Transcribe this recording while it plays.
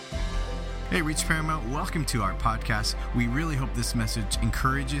Hey, Reach Paramount, welcome to our podcast. We really hope this message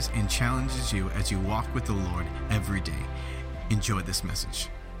encourages and challenges you as you walk with the Lord every day. Enjoy this message.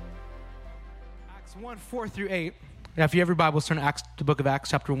 Acts 1, 4 through 8. Now, if you have your Bibles, turn to the book of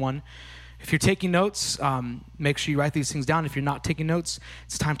Acts, chapter 1. If you're taking notes, make sure you write these things down. If you're not taking notes,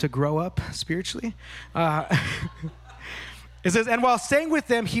 it's time to grow up spiritually. It says, and while staying with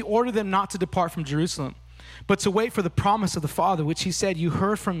them, he ordered them not to depart from Jerusalem, but to wait for the promise of the Father, which he said, you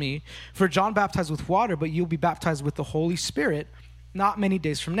heard from me, for John baptized with water, but you'll be baptized with the Holy Spirit not many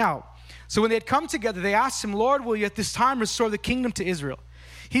days from now. So when they had come together, they asked him, Lord, will you at this time restore the kingdom to Israel?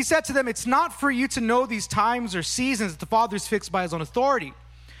 He said to them, it's not for you to know these times or seasons that the Father has fixed by his own authority,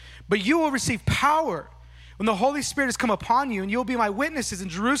 but you will receive power when the Holy Spirit has come upon you, and you'll be my witnesses in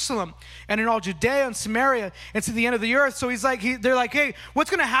Jerusalem and in all Judea and Samaria and to the end of the earth. So they're like, hey,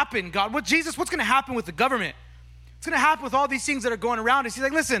 what's going to happen, God? What's going to happen with the government? What's going to happen with all these things that are going around us? He's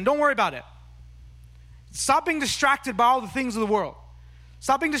like, listen, don't worry about it. Stop being distracted by all the things of the world.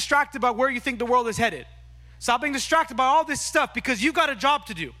 Stop being distracted by where you think the world is headed. Stop being distracted by all this stuff because you've got a job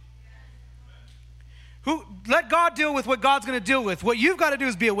to do. Let God deal with what God's going to deal with. What you've got to do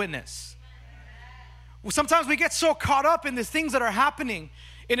is be a witness. Sometimes we get so caught up in the things that are happening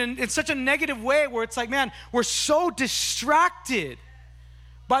in such a negative way where it's like, man, we're so distracted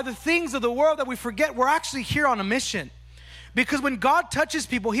by the things of the world that we forget we're actually here on a mission. Because when God touches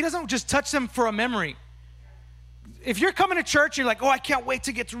people, he doesn't just touch them for a memory. If you're coming to church, you're like, oh, I can't wait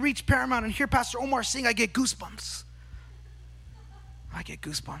to get to Reach Paramount and hear Pastor Omar sing, I get goosebumps. I get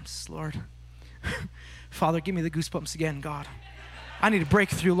goosebumps, Lord. Father, give me the goosebumps again, God. I need a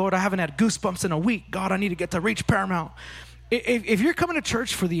breakthrough, Lord. I haven't had goosebumps in a week. God, I need to get to Reach Paramount. If you're coming to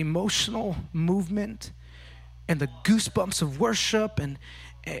church for the emotional movement and the goosebumps of worship, and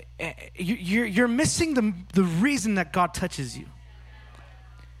you're missing the reason that God touches you.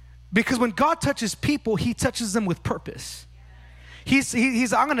 Because when God touches people, he touches them with purpose. He's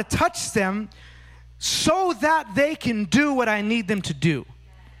I'm going to touch them so that they can do what I need them to do.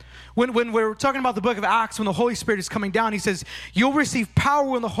 When we're talking about the book of Acts, when the Holy Spirit is coming down, he says, you'll receive power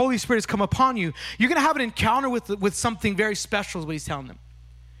when the Holy Spirit has come upon you. You're going to have an encounter with something very special is what he's telling them.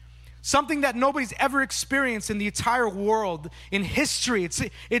 Something that nobody's ever experienced in the entire world, in history.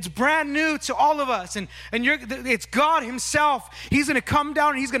 It's brand new to all of us. And it's God himself. He's going to come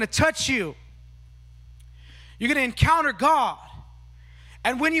down and he's going to touch you. You're going to encounter God.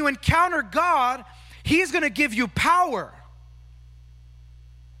 And when you encounter God, he's going to give you power.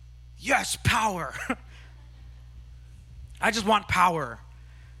 Yes, power. I just want power.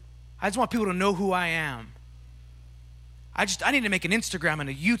 I just want people to know who I am. I need to make an Instagram and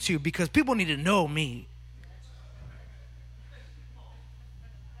a YouTube because people need to know me.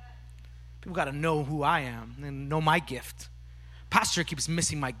 People got to know who I am and know my gift. Pastor keeps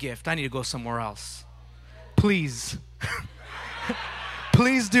missing my gift. I need to go somewhere else. Please.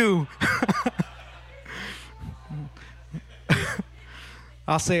 Please do.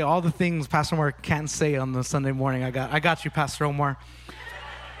 I'll say all the things Pastor Omar can't say on the Sunday morning. I got you, Pastor Omar.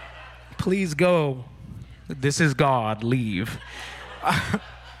 Please go. This is God. Leave.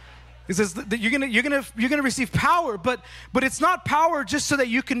 He says that you're gonna receive power, but it's not power just so that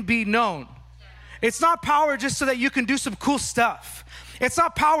you can be known. It's not power just so that you can do some cool stuff. It's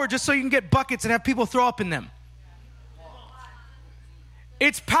not power just so you can get buckets and have people throw up in them.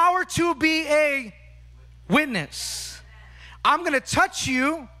 It's power to be a witness. I'm going to touch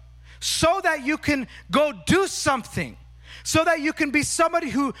you so that you can go do something, so that you can be somebody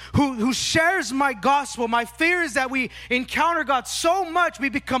who shares my gospel. My fear is that we encounter God so much we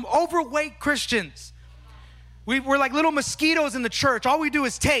become overweight Christians. We're like little mosquitoes in the church. All we do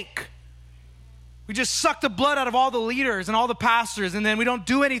is take. We just suck the blood out of all the leaders and all the pastors, and then we don't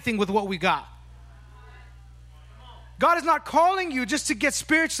do anything with what we got. God is not calling you just to get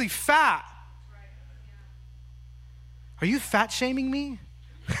spiritually fat. Are you fat shaming me?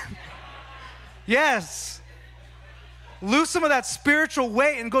 Yes. Lose some of that spiritual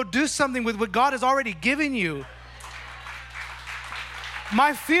weight and go do something with what God has already given you.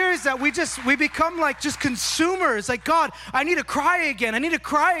 My fear is that we become like just consumers. Like, God, I need to cry again. I need to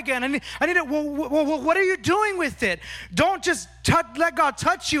cry again. I need to, well, what are you doing with it? Don't just let God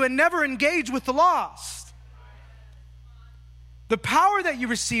touch you and never engage with the lost. The power that you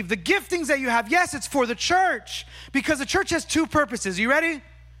receive, the giftings that you have, yes, it's for the church because the church has two purposes. You ready?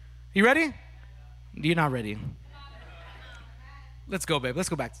 You ready? You're not ready. Let's go, babe. Let's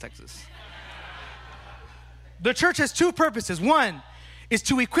go back to Texas. The church has two purposes. One is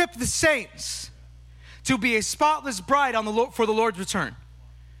to equip the saints to be a spotless bride for the Lord's return.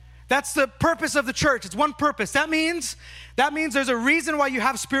 That's the purpose of the church. It's one purpose. That means there's a reason why you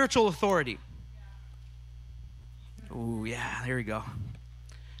have spiritual authority. Oh, yeah, there we go.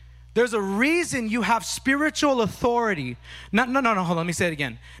 There's a reason you have spiritual authority. No, hold on, let me say it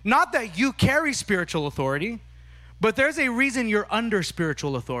again. Not that you carry spiritual authority, but there's a reason you're under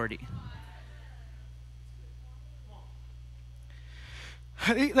spiritual authority.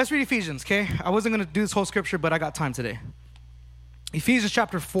 Let's read Ephesians, okay? I wasn't going to do this whole scripture, but I got time today. Ephesians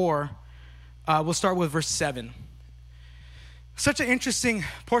chapter 4, we'll start with verse 7. Such an interesting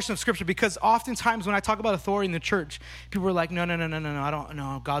portion of scripture because oftentimes when I talk about authority in the church, people are like, no, I don't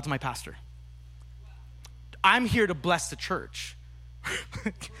know. God's my pastor. I'm here to bless the church.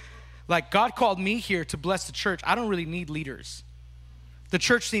 Like God called me here to bless the church. I don't really need leaders. The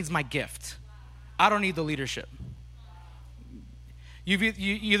church needs my gift. I don't need the leadership. You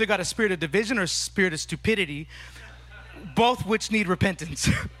either got a spirit of division or a spirit of stupidity, both which need repentance.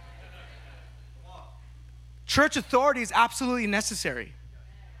 Church authority is absolutely necessary.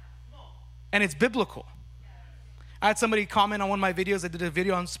 And it's biblical. I had somebody comment on one of my videos. I did a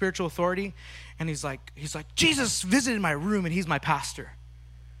video on spiritual authority. And he's like, Jesus visited my room and he's my pastor.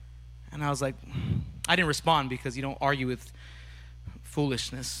 And I was like, I didn't respond because you don't argue with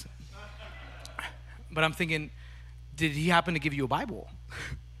foolishness. But I'm thinking, did he happen to give you a Bible?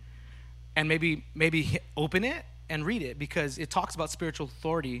 And maybe open it and read it because it talks about spiritual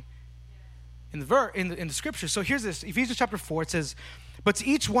authority in the scripture. So here's this, Ephesians chapter 4, it says, but to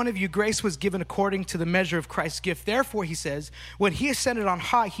each one of you grace was given according to the measure of Christ's gift. Therefore, he says, when he ascended on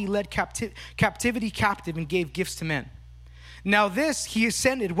high, he led captivity captive and gave gifts to men. Now this, he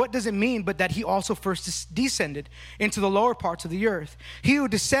ascended, what does it mean but that he also first descended into the lower parts of the earth? He who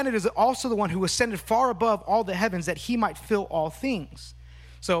descended is also the one who ascended far above all the heavens that he might fill all things.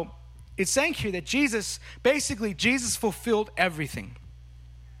 So it's saying here that Jesus fulfilled everything.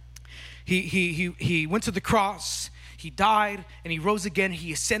 He went to the cross, he died, and he rose again.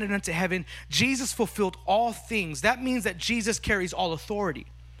 He ascended into heaven. Jesus fulfilled all things. That means that Jesus carries all authority.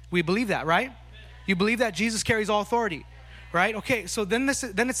 We believe that, right? You believe that Jesus carries all authority, right? Okay, so then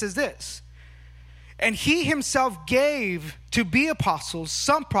it says this. And he himself gave to be apostles,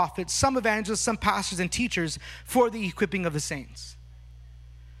 some prophets, some evangelists, some pastors and teachers for the equipping of the saints.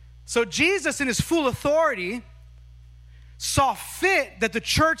 So Jesus in his full authority saw fit that the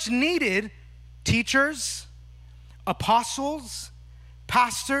church needed teachers, apostles,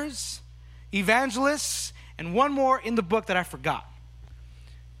 pastors, evangelists, and one more in the book that I forgot.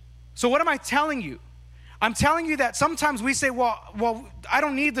 So what am I telling you? I'm telling you that sometimes we say, well, I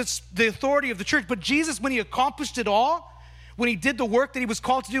don't need the authority of the church. But Jesus, when he accomplished it all, when he did the work that he was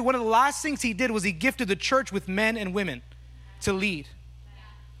called to do, one of the last things he did was he gifted the church with men and women to lead.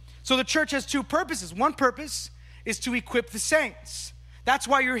 So the church has two purposes. One purpose is to equip the saints. That's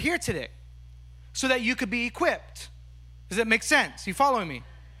why you're here today, so that you could be equipped. Does that make sense? You following me?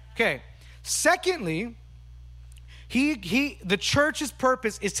 Okay. Secondly, the church's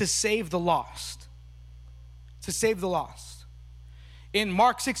purpose is to save the lost. To save the lost. In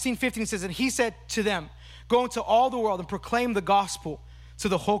Mark 16:15 it says, and he said to them, go into all the world and proclaim the gospel to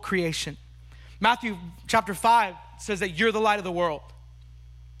the whole creation. Matthew chapter 5 says that you're the light of the world.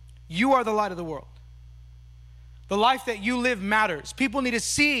 You are the light of the world. The life that you live matters. People need to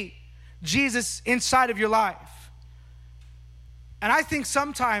see Jesus inside of your life. And I think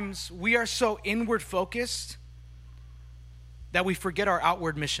sometimes we are so inward focused that we forget our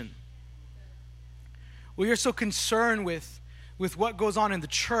outward mission. We are so concerned with what goes on in the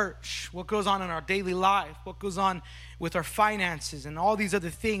church, what goes on in our daily life, what goes on with our finances and all these other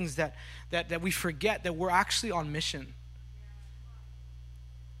things that we forget that we're actually on mission.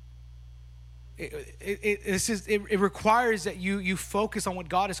 It requires that you focus on what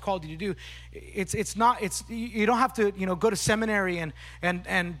God has called you to do. You don't have to go to seminary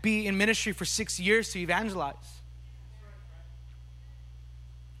and be in ministry for 6 years to evangelize.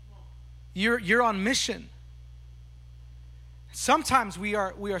 You're on mission. Sometimes we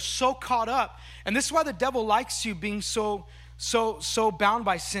are so caught up, and this is why the devil likes you being so bound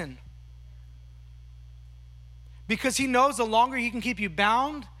by sin. Because he knows the longer he can keep you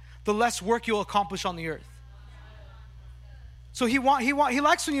bound, the less work you'll accomplish on the earth. So he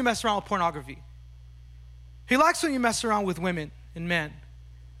likes when you mess around with pornography. He likes when you mess around with women and men.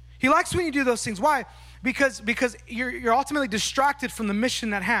 He likes when you do those things. Why? Because you're ultimately distracted from the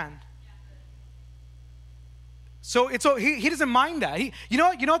mission at hand. So he doesn't mind that. You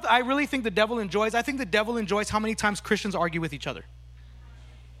know what I really think the devil enjoys? I think the devil enjoys how many times Christians argue with each other.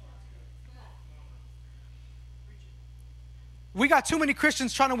 We got too many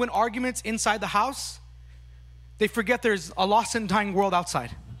Christians trying to win arguments inside the house. They forget there's a lost and dying world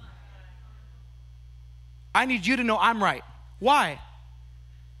outside. I need you to know I'm right. Why?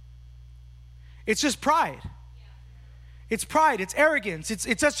 It's just pride. It's pride. It's arrogance.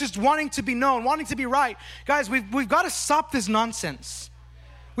 It's us just wanting to be known, wanting to be right. Guys, we've got to stop this nonsense.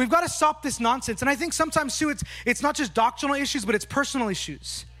 We've got to stop this nonsense. And I think sometimes too, it's not just doctrinal issues, but it's personal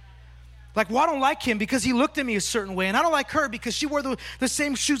issues. Like, well, I don't like him because he looked at me a certain way. And I don't like her because she wore the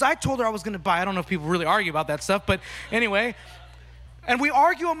same shoes I told her I was going to buy. I don't know if people really argue about that stuff, but anyway. And we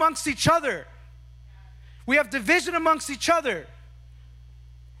argue amongst each other. We have division amongst each other.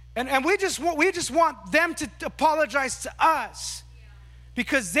 And we just want them to apologize to us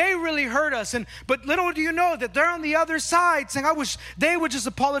because they really hurt us. But little do you know that they're on the other side saying, I wish they would just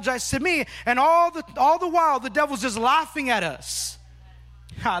apologize to me. And all the while, the devil's just laughing at us.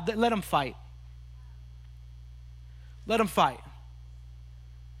 Let them fight. Let them fight.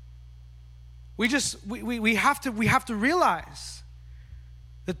 We have to realize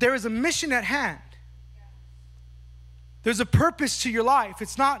that there is a mission at hand. There's a purpose to your life.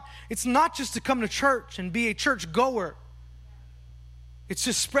 It's not just to come to church and be a church goer. It's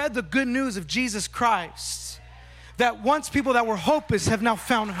to spread the good news of Jesus Christ. That once people that were hopeless have now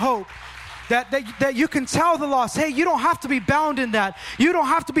found hope. That you can tell the lost, hey, you don't have to be bound in that. You don't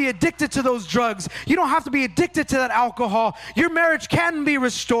have to be addicted to those drugs. You don't have to be addicted to that alcohol. Your marriage can be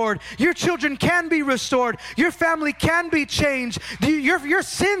restored. Your children can be restored. Your family can be changed. Your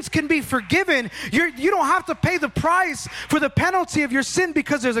sins can be forgiven. You don't have to pay the price for the penalty of your sin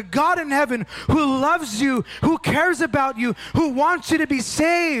because there's a God in heaven who loves you, who cares about you, who wants you to be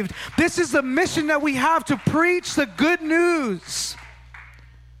saved. This is the mission that we have, to preach the good news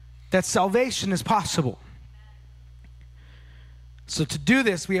that salvation is possible. So to do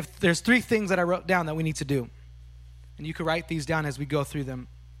this, there's 3 things that I wrote down that we need to do. And you can write these down as we go through them.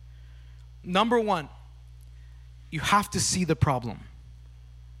 Number 1, you have to see the problem.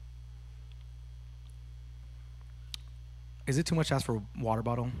 Is it too much to ask for a water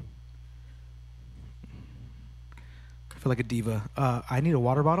bottle? I feel like a diva. I need a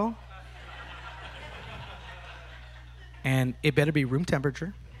water bottle. And it better be room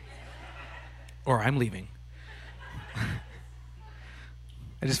temperature, or I'm leaving.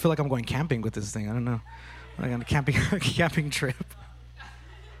 I just feel like I'm going camping with this thing. I don't know. Like on a camping trip.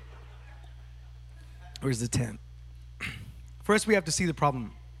 Where's the tent? First, we have to see the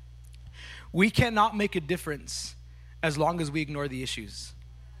problem. We cannot make a difference as long as we ignore the issues.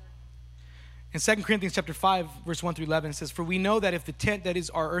 In 2 Corinthians chapter 5, verse 1 through 11, it says, "For we know that if the tent that is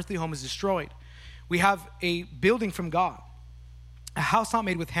our earthly home is destroyed, we have a building from God, a house not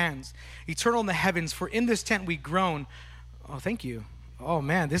made with hands, eternal in the heavens. For in this tent we groan." Oh, thank you. Oh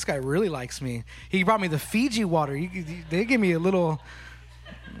man, this guy really likes me. He brought me the Fiji water. They gave me a little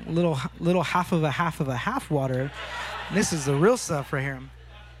half of a half water. This is the real stuff right here.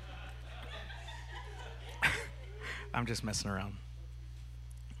 I'm just messing around.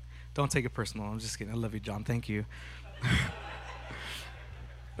 Don't take it personal. I'm just kidding. I love you, John. Thank you.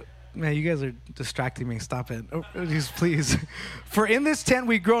 Man, you guys are distracting me. Stop it. Oh, please. "For in this tent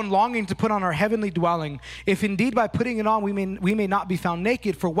we groan, longing to put on our heavenly dwelling. If indeed by putting it on we may not be found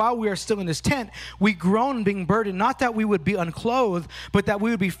naked. For while we are still in this tent, we groan, being burdened, not that we would be unclothed, but that we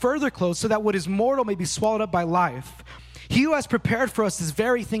would be further clothed, so that what is mortal may be swallowed up by life. He who has prepared for us this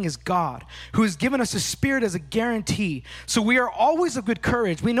very thing is God, who has given us a spirit as a guarantee. So we are always of good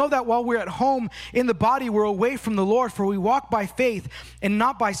courage. We know that while we're at home in the body, we're away from the Lord, for we walk by faith and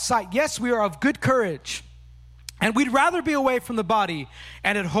not by sight. Yes, we are of good courage, and we'd rather be away from the body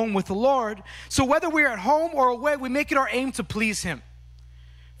and at home with the Lord. So whether we're at home or away, we make it our aim to please him.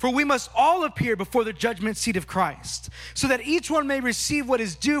 For we must all appear before the judgment seat of Christ, so that each one may receive what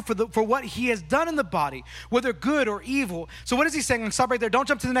is due for what he has done in the body, whether good or evil." So what is he saying? Stop right there. Don't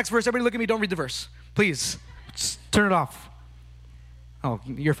jump to the next verse. Everybody look at me. Don't read the verse. Please. Just turn it off. Oh,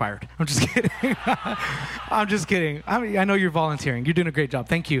 you're fired. I'm just kidding. I'm just kidding. I know you're volunteering. You're doing a great job.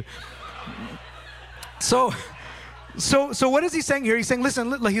 Thank you. So what is he saying here? He's saying,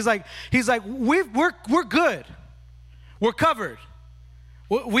 listen, he's like, we're good. We're covered.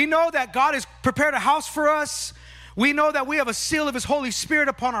 We know that God has prepared a house for us. We know that we have a seal of his Holy Spirit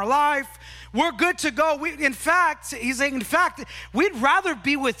upon our life. We're good to go. In fact, we'd rather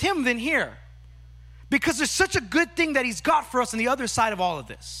be with him than here, because there's such a good thing that he's got for us on the other side of all of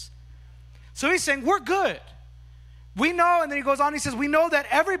this. So he's saying, we're good. We know, and then he goes on, he says, we know that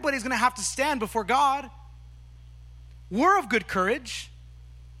everybody's going to have to stand before God. We're of good courage.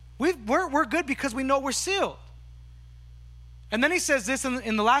 We're good because we know we're sealed. And then he says this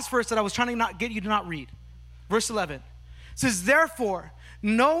in the last verse that I was trying to not get you to not read. Verse 11. It says, "Therefore,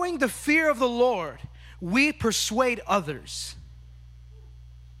 knowing the fear of the Lord, we persuade others."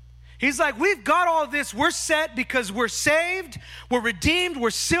 He's like, we've got all this. We're set because we're saved, we're redeemed,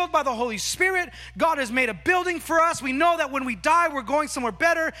 we're sealed by the Holy Spirit. God has made a building for us. We know that when we die, we're going somewhere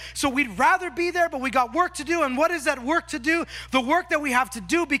better. So we'd rather be there, but we got work to do. And what is that work to do? The work that we have to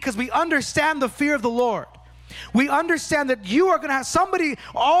do because we understand the fear of the Lord. We understand that you are going to have somebody,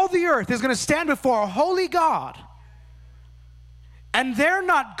 all the earth is going to stand before a holy God. And they're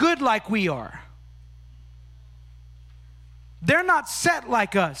not good like we are. They're not set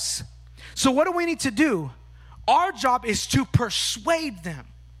like us. So what do we need to do? Our job is to persuade them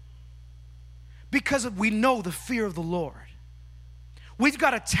because we know the fear of the Lord. We've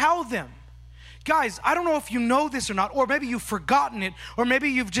got to tell them. Guys, I don't know if you know this or not, or maybe you've forgotten it, or maybe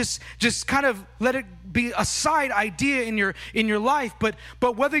you've just kind of let it be a side idea in your life. But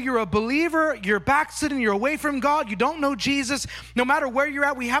whether you're a believer, you're backslidden, you're away from God, you don't know Jesus, no matter where you're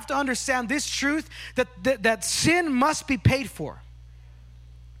at, we have to understand this truth that sin must be paid for.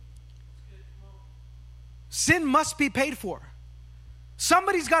 Sin must be paid for.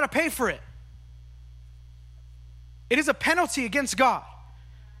 Somebody's got to pay for it. It is a penalty against God.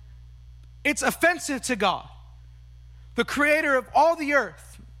 It's offensive to God, the creator of all the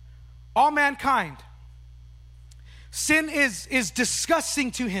earth, all mankind. Sin is disgusting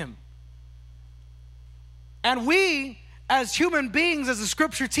to him. And we, as human beings, as the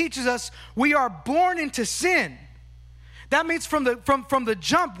scripture teaches us, we are born into sin. That means from the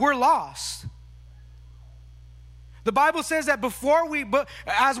jump, we're lost. The Bible says that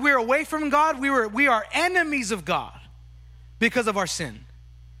as we were away from God, we are enemies of God because of our sin.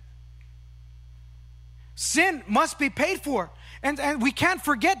 Sin must be paid for. And we can't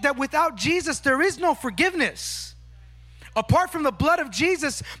forget that without Jesus, there is no forgiveness. Apart from the blood of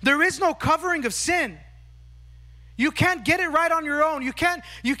Jesus, there is no covering of sin. You can't get it right on your own. You can't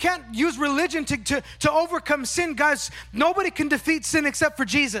use religion to overcome sin. Guys, nobody can defeat sin except for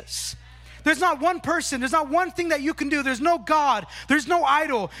Jesus. There's not one person. There's not one thing that you can do. There's no God. There's no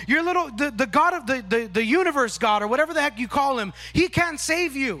idol. The God of the universe God, or whatever the heck you call him, he can't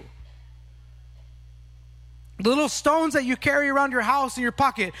save you. The little stones that you carry around your house in your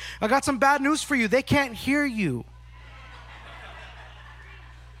pocket, I got some bad news for you. They can't hear you.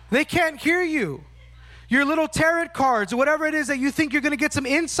 They can't hear you. Your little tarot cards or whatever it is that you think you're going to get some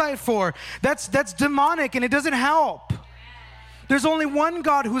insight for, that's demonic and it doesn't help. There's only one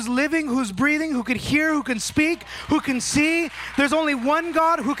God who's living, who's breathing, who can hear, who can speak, who can see. There's only one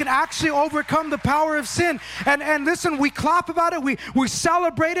God who can actually overcome the power of sin. And listen, we clap about it, we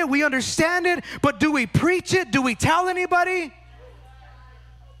celebrate it, we understand it, but do we preach it? Do we tell anybody?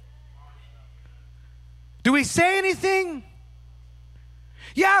 Do we say anything?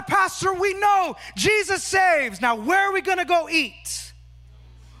 Yeah, Pastor, we know Jesus saves. Now, where are we going to go eat?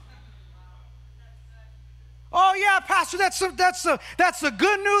 Oh yeah, Pastor, that's the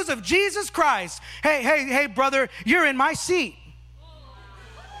good news of Jesus Christ. Hey, brother, you're in my seat.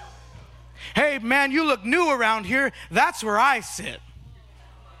 Hey, man, you look new around here. That's where I sit.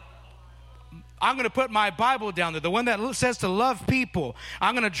 I'm going to put my Bible down there, the one that says to love people.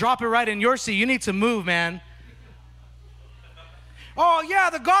 I'm going to drop it right in your seat. You need to move, man. Oh, yeah,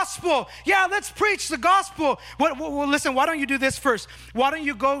 the gospel. Yeah, let's preach the gospel. Well, listen, why don't you do this first? Why don't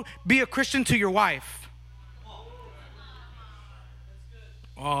you go be a Christian to your wife?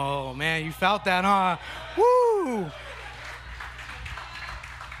 Oh, man, you felt that, huh? Woo!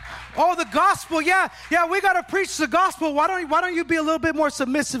 Oh, the gospel, yeah, we got to preach the gospel. Why don't you be a little bit more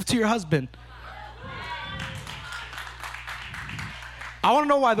submissive to your husband? I want to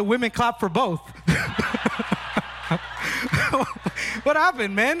know why the women clap for both. What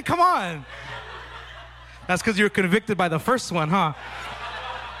happened, man? Come on. That's because you were convicted by the first one, huh?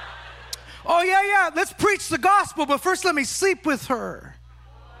 Oh, yeah, let's preach the gospel, but first let me sleep with her.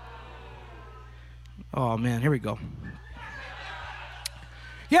 Oh, man, here we go.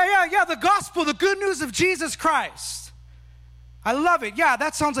 Yeah, the gospel, the good news of Jesus Christ. I love it. Yeah,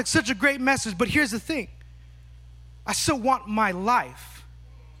 that sounds like such a great message, but here's the thing. I still want my life.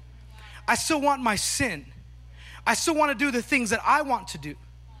 I still want my sin. I still want to do the things that I want to do.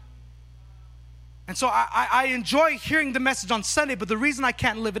 And so I enjoy hearing the message on Sunday, but the reason I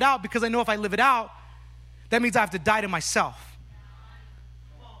can't live it out, because I know if I live it out, that means I have to die to myself.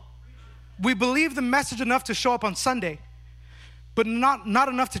 We believe the message enough to show up on Sunday, but not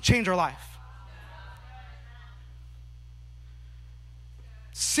enough to change our life.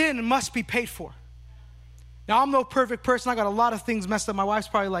 Sin must be paid for. Now, I'm no perfect person. I got a lot of things messed up. My wife's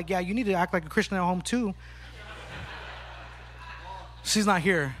probably like, yeah, you need to act like a Christian at home too. She's not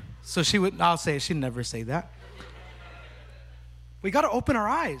here, so I'll say it. She'd never say that. We got to open our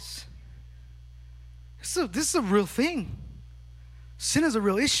eyes. This is a real thing. Sin is a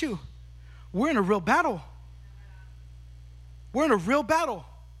real issue. we're in a real battle. We're in a real battle.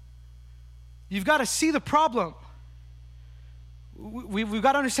 You've got to see the problem. We've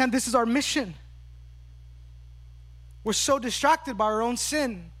got to understand this is our mission. We're so distracted by our own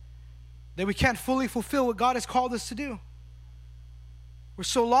sin that we can't fully fulfill what God has called us to do. We're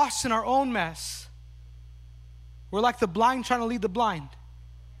so lost in our own mess. We're like the blind trying to lead the blind.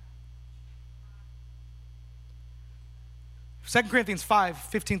 2 Corinthians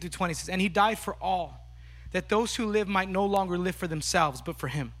 5:15-20 says, and he died for all, that those who live might no longer live for themselves, but for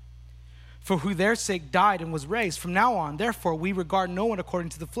him. For who their sake died and was raised. From now on, therefore, we regard no one according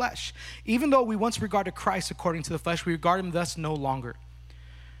to the flesh. Even though we once regarded Christ according to the flesh, we regard him thus no longer.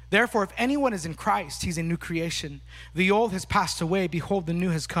 Therefore, if anyone is in Christ, he's a new creation. The old has passed away. Behold, the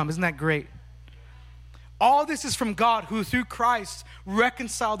new has come. Isn't that great? All this is from God, who through Christ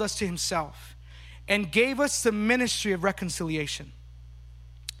reconciled us to himself and gave us the ministry of reconciliation.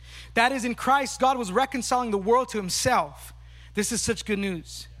 That is, in Christ, God was reconciling the world to himself. This is such good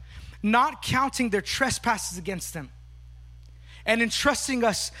news. Not counting their trespasses against them, and entrusting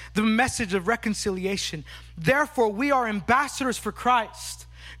us the message of reconciliation. Therefore, we are ambassadors for Christ,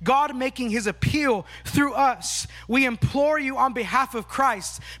 God making his appeal through us. We implore you on behalf of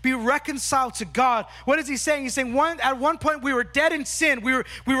Christ, be reconciled to God. What is he saying? He's saying at one point we were dead in sin. We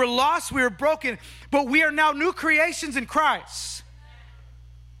were lost, we were broken, but we are now new creations in Christ.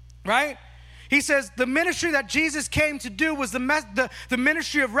 Right? He says the ministry that Jesus came to do was the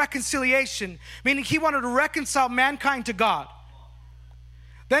ministry of reconciliation, meaning he wanted to reconcile mankind to God.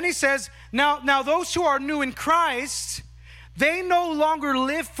 Then he says, now those who are new in Christ, they no longer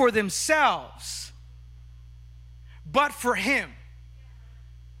live for themselves, but for him.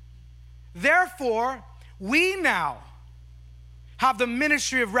 Therefore, we now have the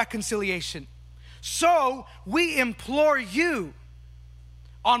ministry of reconciliation. So we implore you,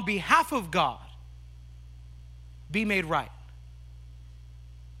 on behalf of God, be made right.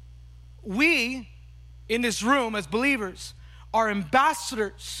 We, in this room as believers, are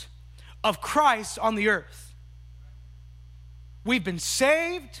ambassadors of Christ on the earth. We've been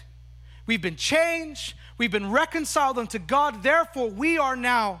saved, we've been changed, we've been reconciled unto God. Therefore, we are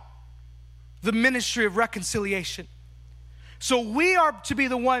now the ministry of reconciliation. So we are to be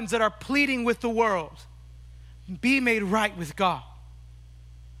the ones that are pleading with the world, be made right with God.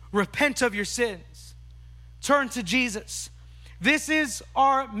 Repent of your sins. Turn to Jesus. This is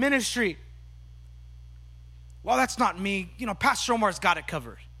our ministry. Well, that's not me. Pastor Omar's got it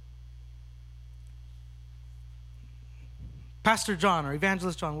covered. Pastor John or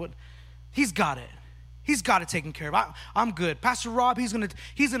Evangelist John, he's got it. He's got it taken care of. I'm good. Pastor Rob, he's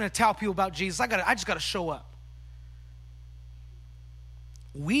gonna tell people about Jesus. I just gotta show up.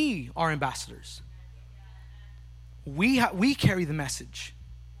 We are ambassadors. We carry the message.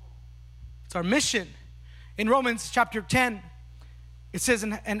 It's our mission. In Romans chapter 10, it says,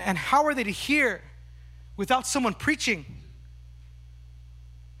 and how are they to hear without someone preaching?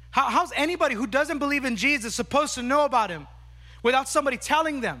 How's anybody who doesn't believe in Jesus supposed to know about him without somebody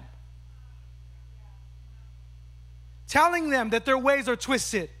telling them? Telling them that their ways are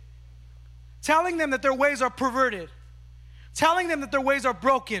twisted. Telling them that their ways are perverted. Telling them that their ways are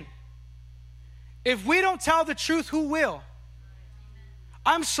broken. If we don't tell the truth, who will?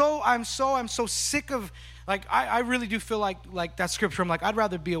 I'm so sick of, I really do feel like that scripture. I'm like, I'd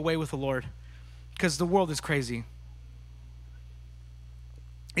rather be away with the Lord because the world is crazy.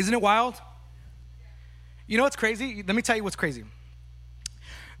 Isn't it wild? You know what's crazy? Let me tell you what's crazy.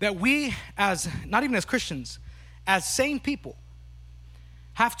 That we, not even as Christians, as sane people,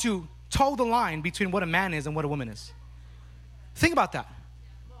 have to toe the line between what a man is and what a woman is. Think about that.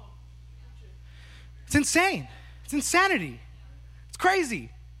 It's insane. It's insanity. It's crazy.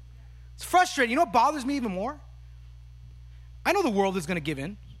 It's frustrating. You know what bothers me even more? I know the world is going to give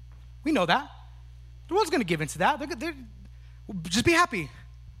in. We know that. The world's going to give in to that. Just be happy.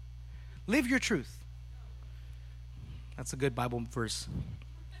 Live your truth. That's a good Bible verse.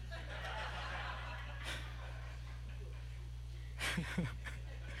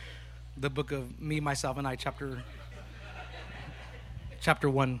 The book of Me, Myself, and I, chapter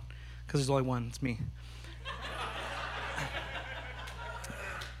 1, because there's only one. It's me.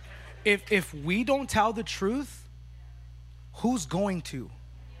 If we don't tell the truth, who's going to?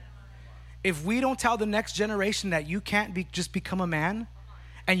 If we don't tell the next generation that you can't just become a man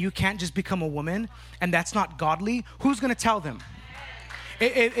and you can't just become a woman and that's not godly, who's going to tell them?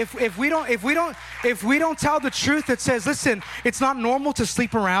 If we don't tell the truth that says, listen, it's not normal to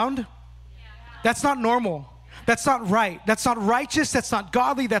sleep around. That's not normal. That's not right. That's not righteous. That's not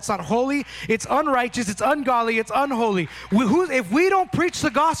godly. That's not holy. It's unrighteous. It's ungodly. It's unholy. If we don't preach the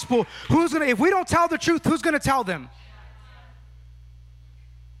gospel, if we don't tell the truth, who's going to tell them?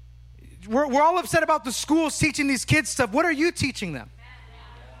 We're all upset about the schools teaching these kids stuff. What are you teaching them?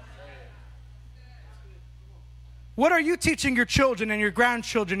 What are you teaching your children and your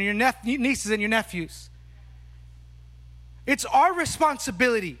grandchildren and your nieces and your nephews? It's our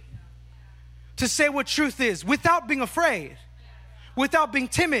responsibility to say what truth is without being afraid, without being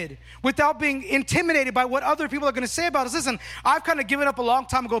timid, without being intimidated by what other people are going to say about us. Listen, I've kind of given up a long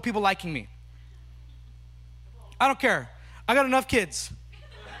time ago people liking me. I don't care. I got enough kids.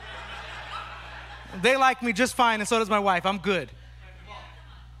 They like me just fine, and so does my wife. I'm good.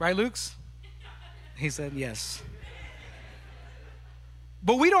 Right, Luke's? He said yes.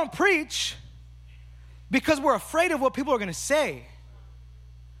 But we don't preach because we're afraid of what people are going to say.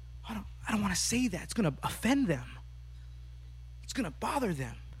 I don't want to say that. It's going to offend them. It's going to bother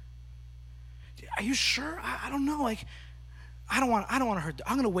them. Are you sure? I don't know. Like, I don't want to hurt them.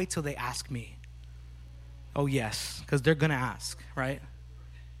 I'm going to wait till they ask me. Oh, yes, because they're going to ask, right?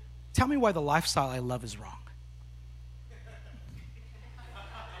 Tell me why the lifestyle I love is wrong.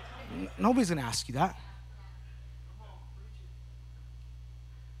 Nobody's going to ask you that.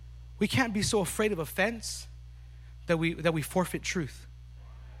 We can't be so afraid of offense that we forfeit truth.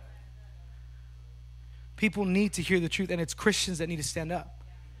 People need to hear the truth, and it's Christians that need to stand up.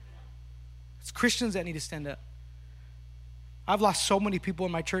 It's Christians that need to stand up. I've lost so many people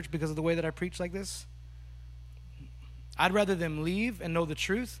in my church because of the way that I preach like this. I'd rather them leave and know the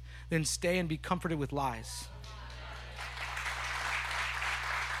truth than stay and be comforted with lies.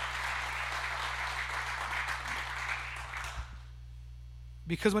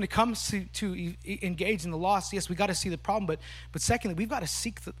 Because when it comes to engage in the lost, yes, we got to see the problem, but secondly, we've got to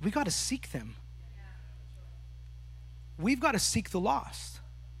seek them. We've got to seek the lost.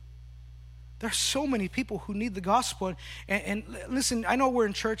 There are so many people who need the gospel. And listen, I know we're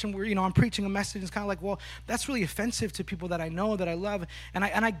in church and I'm preaching a message. It's kind of like, well, that's really offensive to people that I know, that I love. And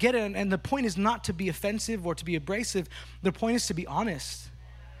I get it. And the point is not to be offensive or to be abrasive. The point is to be honest.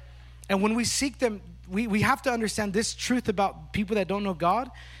 And when we seek them, we have to understand this truth about people that don't know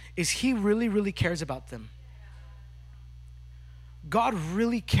God is He really, really cares about them. God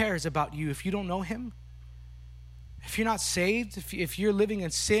really cares about you if you don't know Him. If you're not saved, if you're living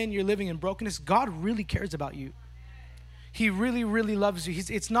in sin, you're living in brokenness, God really cares about you. He really, really loves you.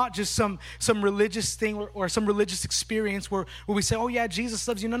 It's not just some religious thing or some religious experience where we say, oh yeah, Jesus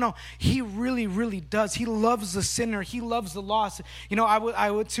loves you. No. He really, really does. He loves the sinner. He loves the lost. I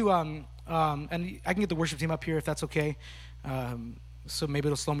went to, and I can get the worship team up here if that's okay. So maybe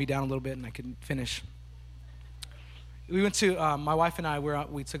it'll slow me down a little bit and I can finish. We went to, my wife and I,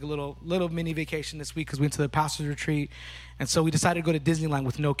 we took a little mini vacation this week because we went to the pastor's retreat. And so we decided to go to Disneyland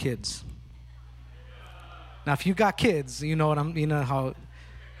with no kids. Now, if you got kids, you know how,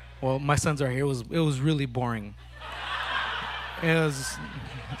 well, my sons are here. It was really boring. It was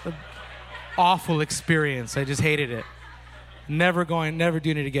an awful experience. I just hated it. Never doing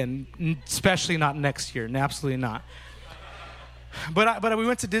it again, especially not next year. Absolutely not. But we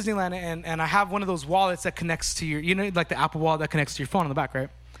went to Disneyland, and I have one of those wallets that connects to your, like the Apple Wallet that connects to your phone on the back, right?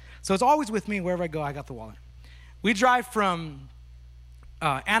 So it's always with me. Wherever I go, I got the wallet. We drive from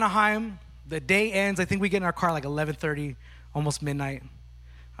Anaheim. The day ends. I think we get in our car like 11:30, almost midnight.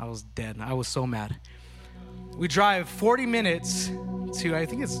 I was dead. I was so mad. We drive 40 minutes to, I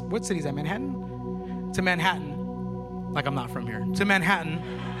think what city is that, Manhattan? To Manhattan. Like I'm not from here. To Manhattan.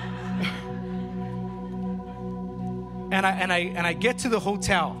 And I get to the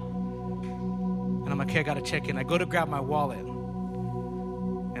hotel, and I'm like, okay, I gotta check in. I go to grab my wallet,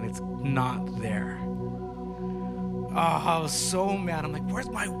 and it's not there. Oh, I was so mad. I'm like, where's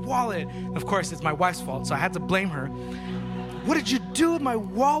my wallet? Of course, it's my wife's fault, so I had to blame her. What did you do with my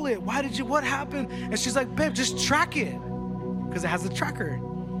wallet? What happened? And she's like, babe, just track it, because it has a tracker.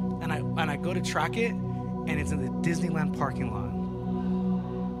 And I go to track it, and it's in the Disneyland parking lot.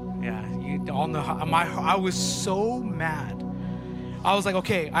 Yeah, you all know how I was so mad. I was like,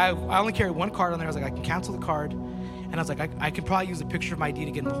 okay, I only carry one card on there. I was like, I can cancel the card. And I was like, I could probably use a picture of my ID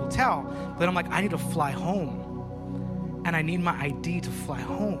to get in the hotel. But I'm like, I need to fly home. And I need my ID to fly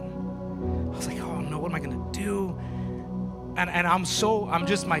home. I was like, oh no, what am I gonna do? And I'm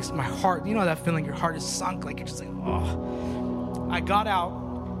just, my heart, you know that feeling, your heart is sunk, like you're just like, oh. I got out,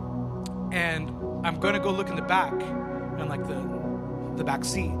 and I'm gonna go look in the back, and like the back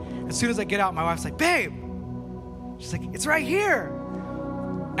seat. As soon as I get out, my wife's like, babe. She's like, it's right here.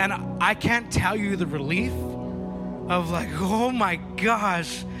 And I can't tell you the relief of like, oh my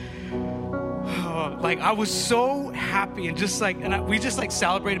gosh. Oh, I was so happy and we just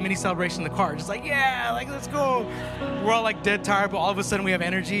celebrated a mini celebration in the car. Just yeah, let's go. We're all dead tired, but all of a sudden we have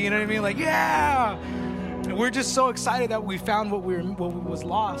energy, you know what I mean? Yeah. And we're just so excited that we found what was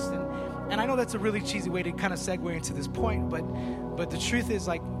lost. And I know that's a really cheesy way to kind of segue into this point, but the truth is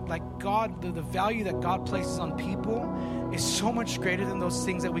God, the value that God places on people is so much greater than those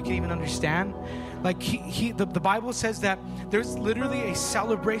things that we can even understand. The Bible says that there's literally a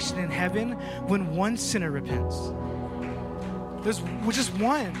celebration in heaven when one sinner repents. There's just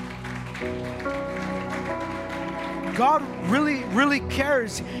one. God really, really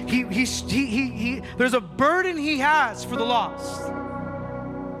cares. There's a burden he has for the lost.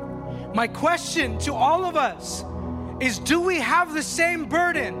 My question to all of us is, do we have the same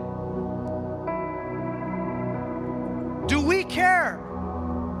burden? Do we care?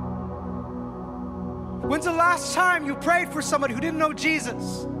 When's the last time you prayed for somebody who didn't know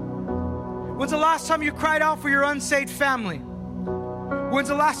Jesus? When's the last time you cried out for your unsaved family? When's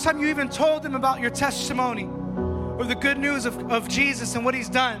the last time you even told them about your testimony or the good news of Jesus and what he's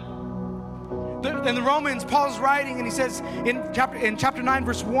done? In the Romans, Paul's writing, and he says in chapter 9,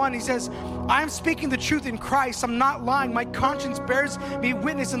 verse 1, he says, I am speaking the truth in Christ. I'm not lying. My conscience bears me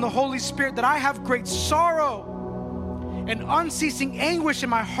witness in the Holy Spirit that I have great sorrow and unceasing anguish in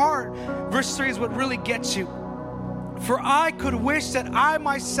my heart. Verse 3 is what really gets you. For I could wish that I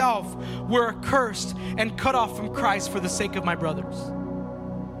myself were accursed and cut off from Christ for the sake of my brothers.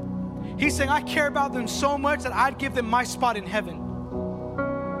 He's saying, I care about them so much that I'd give them my spot in heaven.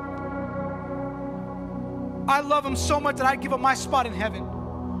 I love them so much that I'd give up my spot in heaven.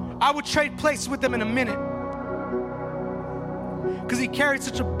 I would trade places with them in a minute. Because he carried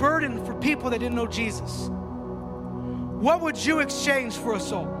such a burden for people that didn't know Jesus. What would you exchange for a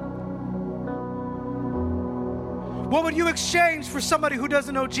soul? What would you exchange for somebody who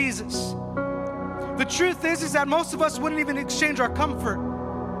doesn't know Jesus? The truth is that most of us wouldn't even exchange our comfort.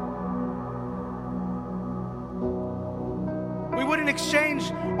 We wouldn't exchange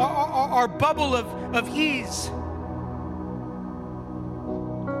our bubble of ease.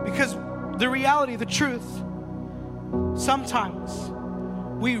 Because the reality, the truth, sometimes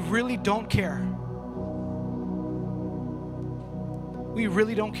we really don't care. We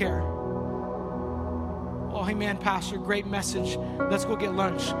really don't care. Oh, hey man, pastor, great message. Let's go get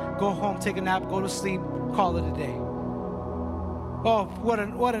lunch. Go home, take a nap, go to sleep, call it a day. Oh,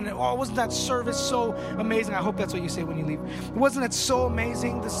 wasn't that service so amazing? I hope that's what you say when you leave. Wasn't it so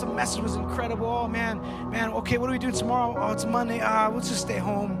amazing? This message was incredible. Oh man, okay, what are we doing tomorrow? Oh, it's Monday. Let's just stay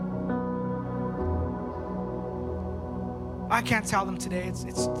home. I can't tell them today.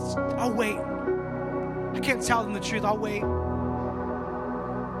 It's I'll wait. I can't tell them the truth. I'll wait.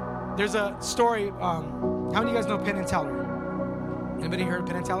 There's a story. How many of you guys know Penn and Teller? Anybody heard of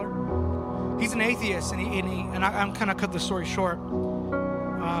Penn and Teller? He's an atheist, and I'm kind of cut the story short.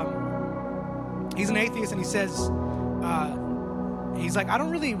 He's an atheist, and he says, he's like, I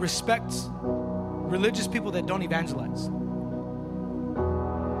don't really respect religious people that don't evangelize.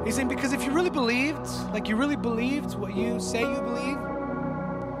 He's saying, because if you really believed what you say you believe,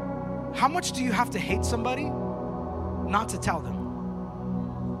 how much do you have to hate somebody not to tell them?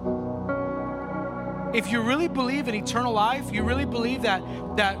 If you really believe in eternal life, you really believe that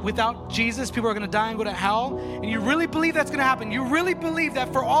without Jesus, people are going to die and go to hell, and you really believe that's going to happen, you really believe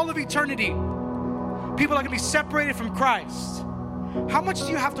that for all of eternity, people are going to be separated from Christ, how much do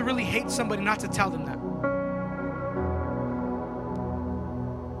you have to really hate somebody not to tell them that?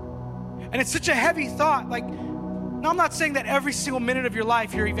 And it's such a heavy thought. Now, I'm not saying that every single minute of your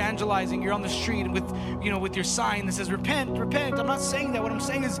life you're evangelizing, you're on the street with your sign that says repent, repent. I'm not saying that. What I'm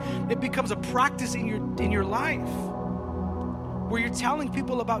saying is it becomes a practice in your life where you're telling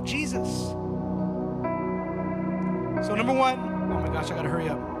people about Jesus. So number one, oh my gosh, I gotta hurry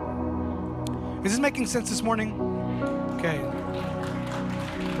up. Is this making sense this morning? Okay.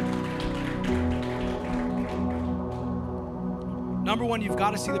 Number one, you've got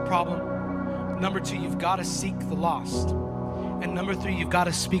to see the problem. Number two, you've got to seek the lost. And number three, you've got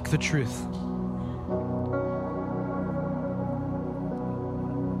to speak the truth.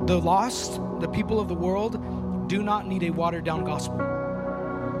 The lost, the people of the world, do not need a watered-down gospel.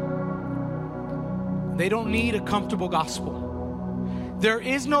 They don't need a comfortable gospel. There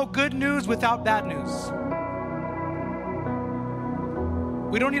is no good news without bad news.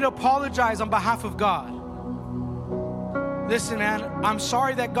 We don't need to apologize on behalf of God. Listen, man, I'm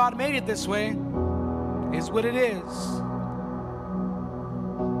sorry that God made it this way. Is what it is.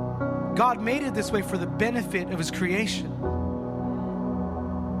 God made it this way for the benefit of his creation.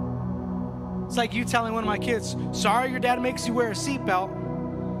 It's like you telling one of my kids, sorry your dad makes you wear a seatbelt.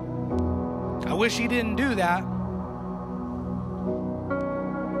 I wish he didn't do that.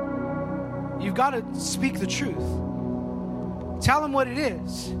 You've got to speak the truth. Tell him what it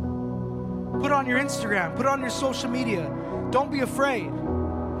is. Put it on your Instagram. Put it on your social media. Don't be afraid.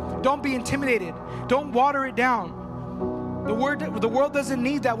 Don't be intimidated. Don't water it down. The world doesn't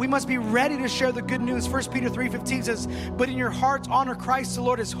need that. We must be ready to share the good news. 1 Peter 3:15 says, but in your hearts honor Christ the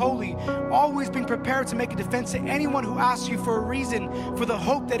Lord as holy, always being prepared to make a defense to anyone who asks you for a reason for the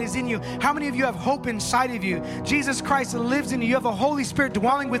hope that is in you. How many of you have hope inside of you? Jesus Christ lives in you. You have the Holy Spirit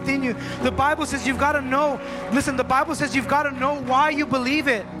dwelling within you. The Bible says you've got to know, listen, the Bible says you've got to know why you believe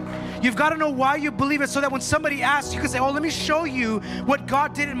it. You've got to know why you believe it so that when somebody asks, you can say, oh, let me show you what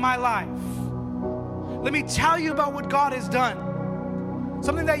God did in my life. Let me tell you about what God has done.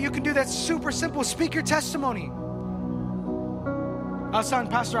 Something that you can do that's super simple. Speak your testimony. I was telling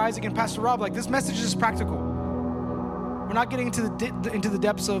Pastor Isaac and Pastor Rob, like, this message is practical. We're not getting into the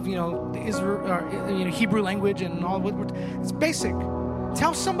depths of, the Israel, Hebrew language and all. It's basic.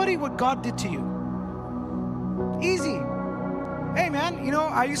 Tell somebody what God did to you. Easy. Hey, man,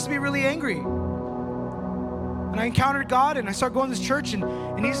 I used to be really angry. And I encountered God, and I started going to this church,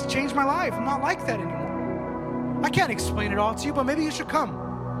 and He's changed my life. I'm not like that anymore. I can't explain it all to you, but maybe you should come.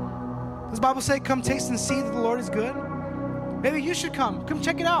 Does the Bible say, come taste and see that the Lord is good? Maybe you should come. Come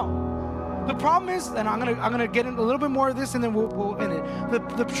check it out. The problem is, and I'm gonna get into a little bit more of this, and then we'll end it.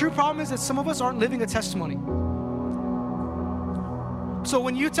 The true problem is that some of us aren't living a testimony. So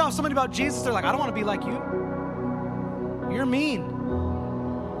when you tell somebody about Jesus, they're like, I don't want to be like you. You're mean.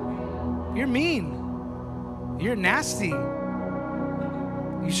 You're mean. You're nasty.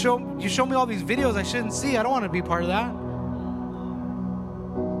 You show me all these videos I shouldn't see. I don't want to be part of that.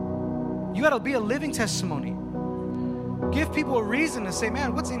 You got to be a living testimony. Give people a reason to say,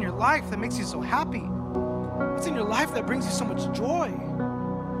 man, what's in your life that makes you so happy? What's in your life that brings you so much joy?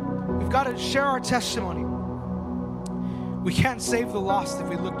 We've got to share our testimony. We can't save the lost if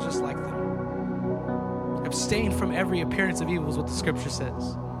we look just like them. Abstain from every appearance of evil is what the scripture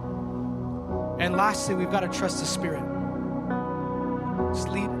says. And lastly, we've got to trust the Spirit. Just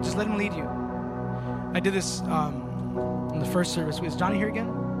let Him lead you. I did this in the first service. Is Johnny here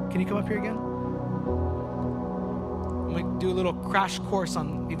again? Can you come up here again? I'm going to do a little crash course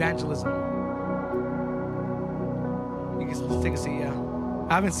on evangelism. You can take a seat, yeah.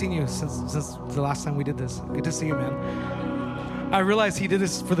 I haven't seen you since the last time we did this. Good to see you, man. I realized he did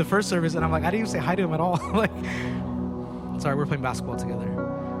this for the first service, and I'm like, I didn't even say hi to him at all. Like, sorry, we're playing basketball together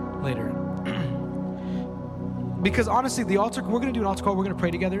later. Because honestly, the altar, we're going to do an altar call, we're going to pray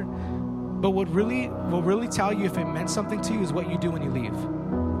together. But what will really tell you if it meant something to you is what you do when you leave.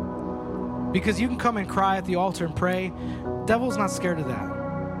 Because you can come and cry at the altar and pray. The devil's not scared of that.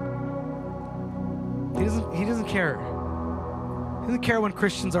 He doesn't care. He doesn't care when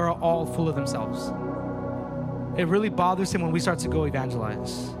Christians are all full of themselves. It really bothers him when we start to go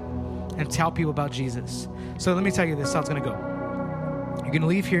evangelize and tell people about Jesus. So let me tell you this, how it's going to go. You're going to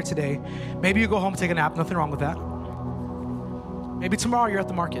leave here today. Maybe you go home, take a nap. Nothing wrong with that. Maybe tomorrow you're at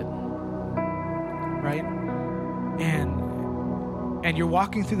the market, right? And you're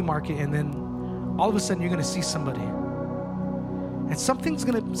walking through the market, and then all of a sudden you're going to see somebody. And something's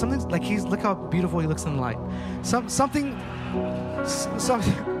like look how beautiful he looks in the light. Something's going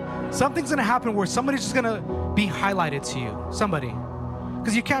to happen where somebody's just going to be highlighted to you. Somebody.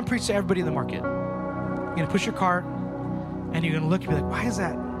 Because you can't preach to everybody in the market. You're going to push your cart, and you're going to look and be like, why is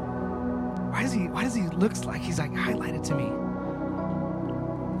that? Why does he look like he's like highlighted to me?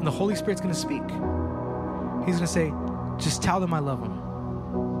 And the Holy Spirit's going to speak. He's going to say, just tell them I love them.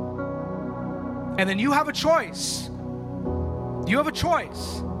 And then you have a choice. You have a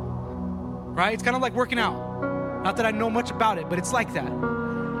choice. Right? It's kind of like working out. Not that I know much about it, but it's like that.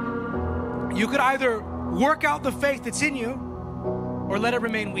 You could either work out the faith that's in you or let it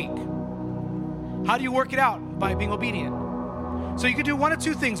remain weak. How do you work it out? By being obedient. So you could do one of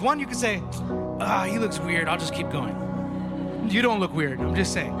two things. One, you could say, he looks weird. I'll just keep going. You don't look weird. I'm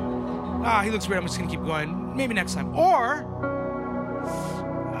just saying. He looks weird. I'm just going to keep going. Maybe next time. Or,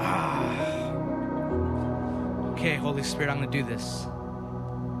 okay, Holy Spirit, I'm going to do this.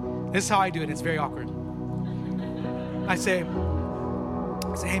 This is how I do it. It's very awkward. I say,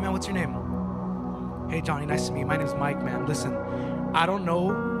 hey, man, what's your name? Hey, Johnny, nice to meet you. My name's Mike, man. Listen, I don't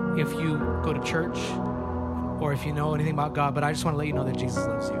know if you go to church or if you know anything about God, but I just want to let you know that Jesus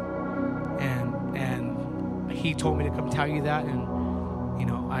loves you. And He told me to come tell you that, and,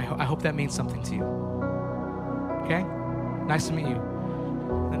 I hope that means something to you. Okay? Nice to meet you.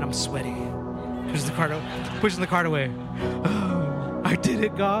 And I'm sweaty. Pushing the cart away. Oh, I did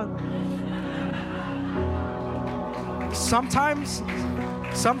it, God. Sometimes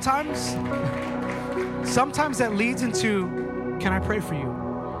Sometimes that leads into, can I pray for you?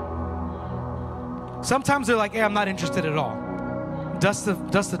 Sometimes they're like, hey, I'm not interested at all. Dust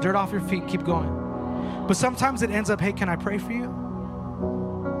the dirt off your feet, keep going. But sometimes it ends up, hey, can I pray for you?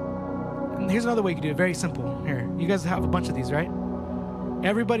 And here's another way you can do it, very simple. Here, you guys have a bunch of these, right?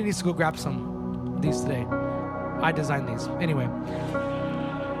 Everybody needs to go grab some of these today. I designed these. Anyway,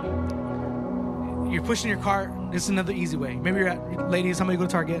 you're pushing your cart. This is another easy way. Maybe you're at, ladies, somebody go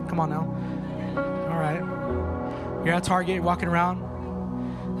to Target. Come on now. All right. You're at Target, you're walking around.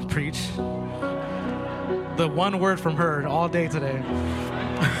 Preach. The one word from her all day today.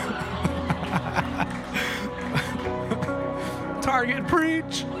 Target,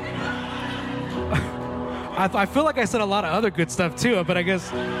 preach. I feel like I said a lot of other good stuff too, but I guess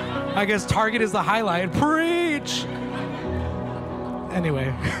Target is the highlight. Preach.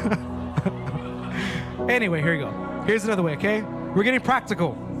 Anyway. Anyway, here you go. Here's another way, okay? We're getting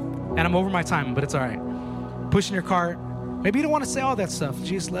practical. And I'm over my time, but it's all right. Pushing your cart. Maybe you don't want to say all that stuff.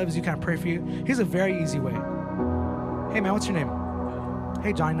 Jesus loves you, can I pray for you? Here's a very easy way. Hey, man, what's your name?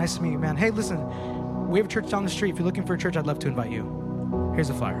 Hey, Johnny, nice to meet you, man. Hey, listen, we have a church down the street. If you're looking for a church, I'd love to invite you. Here's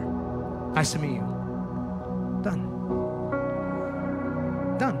a flyer. Nice to meet you. Done.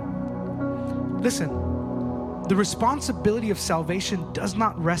 Listen, the responsibility of salvation does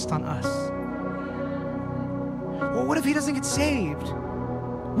not rest on us. Well, what if he doesn't get saved?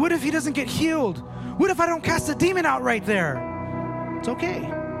 What if he doesn't get healed? What if I don't cast a demon out right there? It's okay.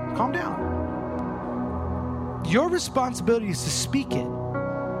 Calm down. Your responsibility is to speak it.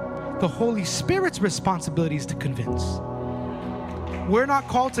 The Holy Spirit's responsibility is to convince. We're not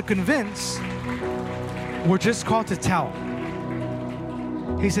called to convince. We're just called to tell.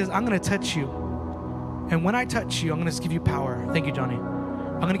 He says, I'm going to touch you. And when I touch you, I'm going to give you power. Thank you, Johnny.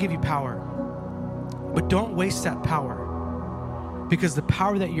 I'm going to give you power. But don't waste that power. Because the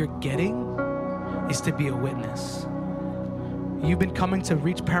power that you're getting is to be a witness. You've been coming to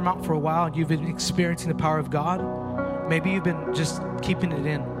Reach Paramount for a while, and you've been experiencing the power of God. Maybe you've been just keeping it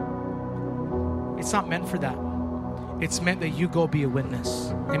in. It's not meant for that. It's meant that you go be a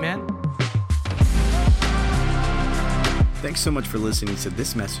witness. Amen? Thanks so much for listening to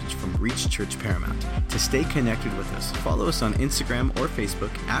this message from Reach Church Paramount. To stay connected with us, follow us on Instagram or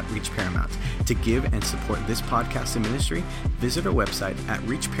Facebook at Reach Paramount. To give and support this podcast and ministry, visit our website at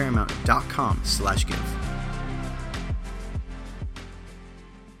reachparamount.com/give.